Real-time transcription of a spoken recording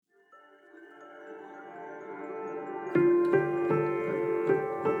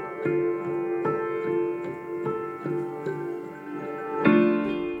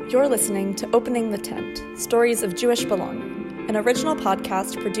You're listening to Opening the Tent, Stories of Jewish Belonging, an original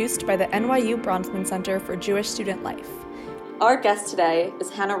podcast produced by the NYU Bronfman Center for Jewish Student Life. Our guest today is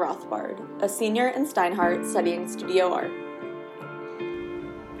Hannah Rothbard, a senior in Steinhardt studying studio art.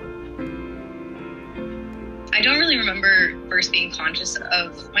 I don't really remember first being conscious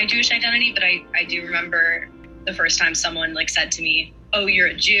of my Jewish identity, but I do remember the first time someone said to me, "Oh, you're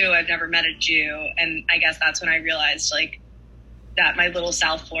a Jew. I've never met a Jew." And I guess that's when I realized that my little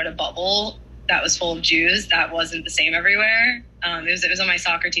South Florida bubble that was full of Jews, that wasn't the same everywhere. It was on my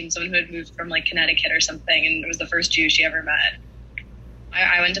soccer team, someone who had moved from Connecticut or something, and it was the first Jew she ever met.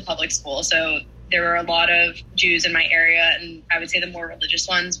 I went to public school, so there were a lot of Jews in my area, and I would say the more religious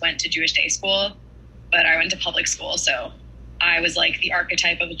ones went to Jewish day school, but I went to public school, so I was the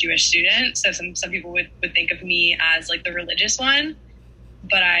archetype of a Jewish student. So some people would think of me as the religious one,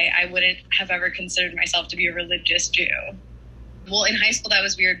 but I wouldn't have ever considered myself to be a religious Jew. Well, in high school, that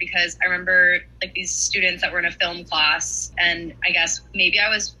was weird because I remember these students that were in a film class, and I guess maybe I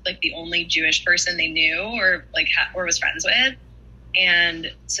was the only Jewish person they knew or was friends with.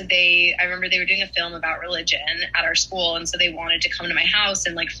 And so I remember they were doing a film about religion at our school. And so they wanted to come to my house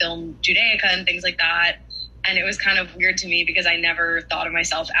and film Judaica and things like that. And it was kind of weird to me because I never thought of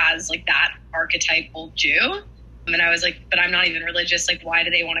myself as that archetypal Jew. And I was but I'm not even religious. Why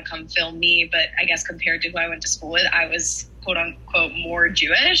do they want to come film me? But I guess compared to who I went to school with, I was quote unquote more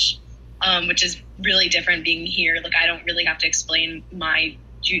Jewish, which is really different being here. I don't really have to explain my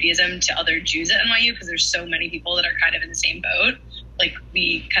Judaism to other Jews at NYU because there's so many people that are kind of in the same boat.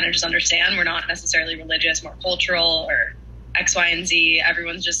 We kind of just understand we're not necessarily religious, more cultural or X, Y, and Z.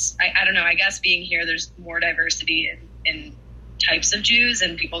 Everyone's just, I don't know, I guess being here, there's more diversity in types of Jews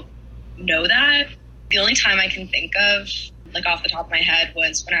and people know that. The only time I can think of, off the top of my head,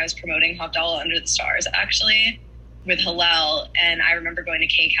 was when I was promoting Havdalah Under the Stars, actually, with Hillel. And I remember going to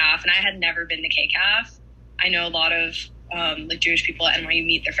KCAF, and I had never been to KCAF. I know a lot of Jewish people at NYU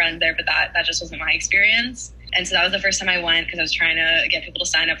meet their friends there, but that just wasn't my experience. And so that was the first time I went because I was trying to get people to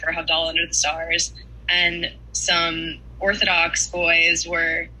sign up for Havdalah Under the Stars. And some Orthodox boys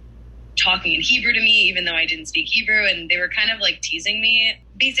were talking in Hebrew to me, even though I didn't speak Hebrew. And they were kind of teasing me,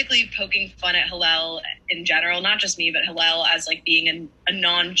 basically poking fun at Hillel in general, not just me, but Hillel as being a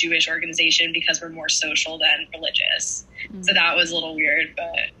non-Jewish organization because we're more social than religious. Mm-hmm. So that was a little weird,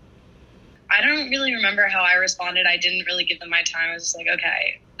 but I don't really remember how I responded. I didn't really give them my time. I was just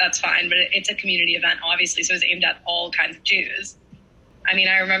okay, that's fine. But it's a community event, obviously, so it was aimed at all kinds of Jews. I mean,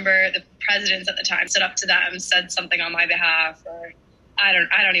 I remember the presidents at the time stood up to them, said something on my behalf, or I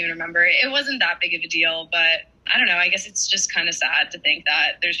don't even remember. It wasn't that big of a deal, but I don't know. I guess it's just kind of sad to think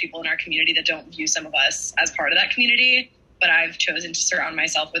that there's people in our community that don't view some of us as part of that community. But I've chosen to surround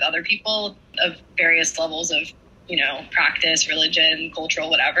myself with other people of various levels of, practice, religion, cultural,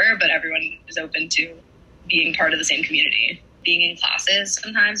 whatever. But everyone is open to being part of the same community. Being in classes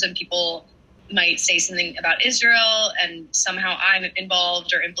sometimes when people might say something about Israel and somehow I'm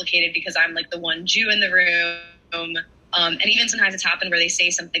involved or implicated because I'm the one Jew in the room. And even sometimes it's happened where they say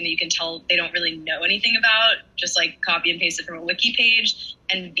something that you can tell they don't really know anything about, just copy and paste it from a wiki page.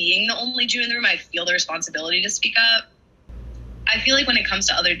 And being the only Jew in the room, I feel the responsibility to speak up. I feel when it comes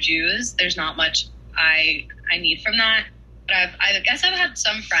to other Jews, there's not much I need from that. But I guess I've had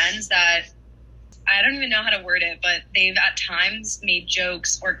some friends that I don't even know how to word it, but they've at times made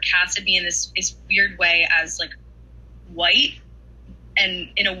jokes or casted me in this weird way as white and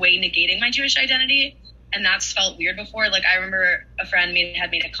in a way negating my Jewish identity. And that's felt weird before. I remember a friend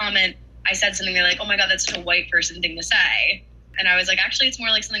had made a comment. I said something, they're oh my God, that's such a white person thing to say. And I was actually, it's more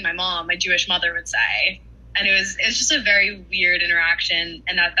something my Jewish mother would say. And it was just a very weird interaction.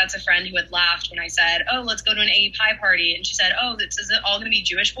 And that's a friend who had laughed when I said, "Oh, let's go to an AE pie party." And she said, "Oh, is it all going to be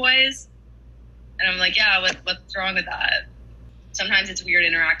Jewish boys?" And I'm yeah, what's wrong with that? Sometimes it's weird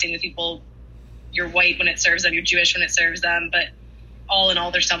interacting with people. You're white when it serves them, you're Jewish when it serves them, but all in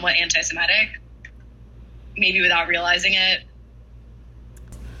all, they're somewhat anti-Semitic, maybe without realizing it.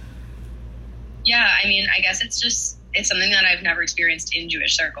 Yeah, I mean, I guess it's something that I've never experienced in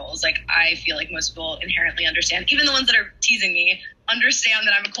Jewish circles. I feel most people inherently understand, even the ones that are teasing me, understand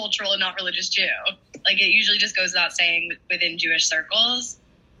that I'm a cultural and not religious Jew. It usually just goes without saying within Jewish circles.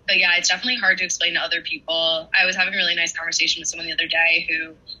 But yeah, it's definitely hard to explain to other people. I was having a really nice conversation with someone the other day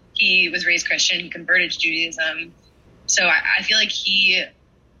who he was raised Christian, he converted to Judaism. So I feel he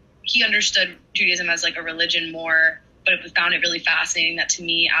understood Judaism as a religion more, but found it really fascinating that to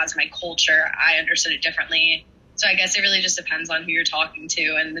me as my culture, I understood it differently. So I guess it really just depends on who you're talking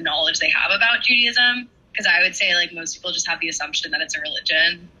to and the knowledge they have about Judaism. Because I would say most people just have the assumption that it's a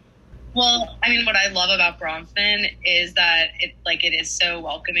religion. Well, I mean, what I love about Bronfman is that it is so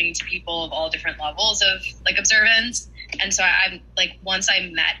welcoming to people of all different levels of like observance. And so I'm like, once I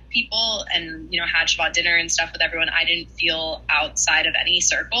met people and, had Shabbat dinner and stuff with everyone, I didn't feel outside of any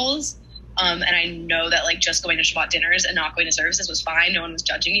circles. And I know that like just going to Shabbat dinners and not going to services was fine. No one was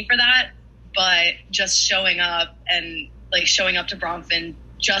judging me for that. But just showing up and like showing up to Bronfman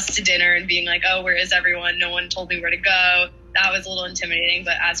just to dinner and being like, oh, where is everyone? No one told me where to go. That was a little intimidating.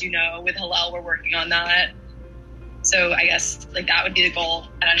 But as you know, with Hillel, we're working on that. So I guess like that would be the goal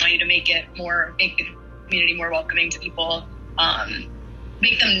at NYU, to make the community more welcoming to people,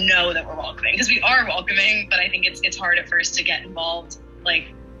 make them know that we're welcoming, because we are welcoming, but I think it's hard at first to get involved,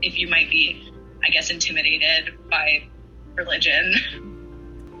 like if you might be, I guess, intimidated by religion.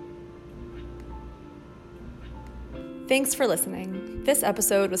 Thanks for listening. This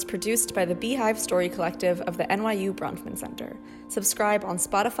episode was produced by the Beehive Story Collective of the NYU Bronfman Center. Subscribe on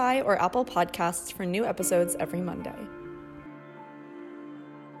Spotify or Apple Podcasts for new episodes every Monday.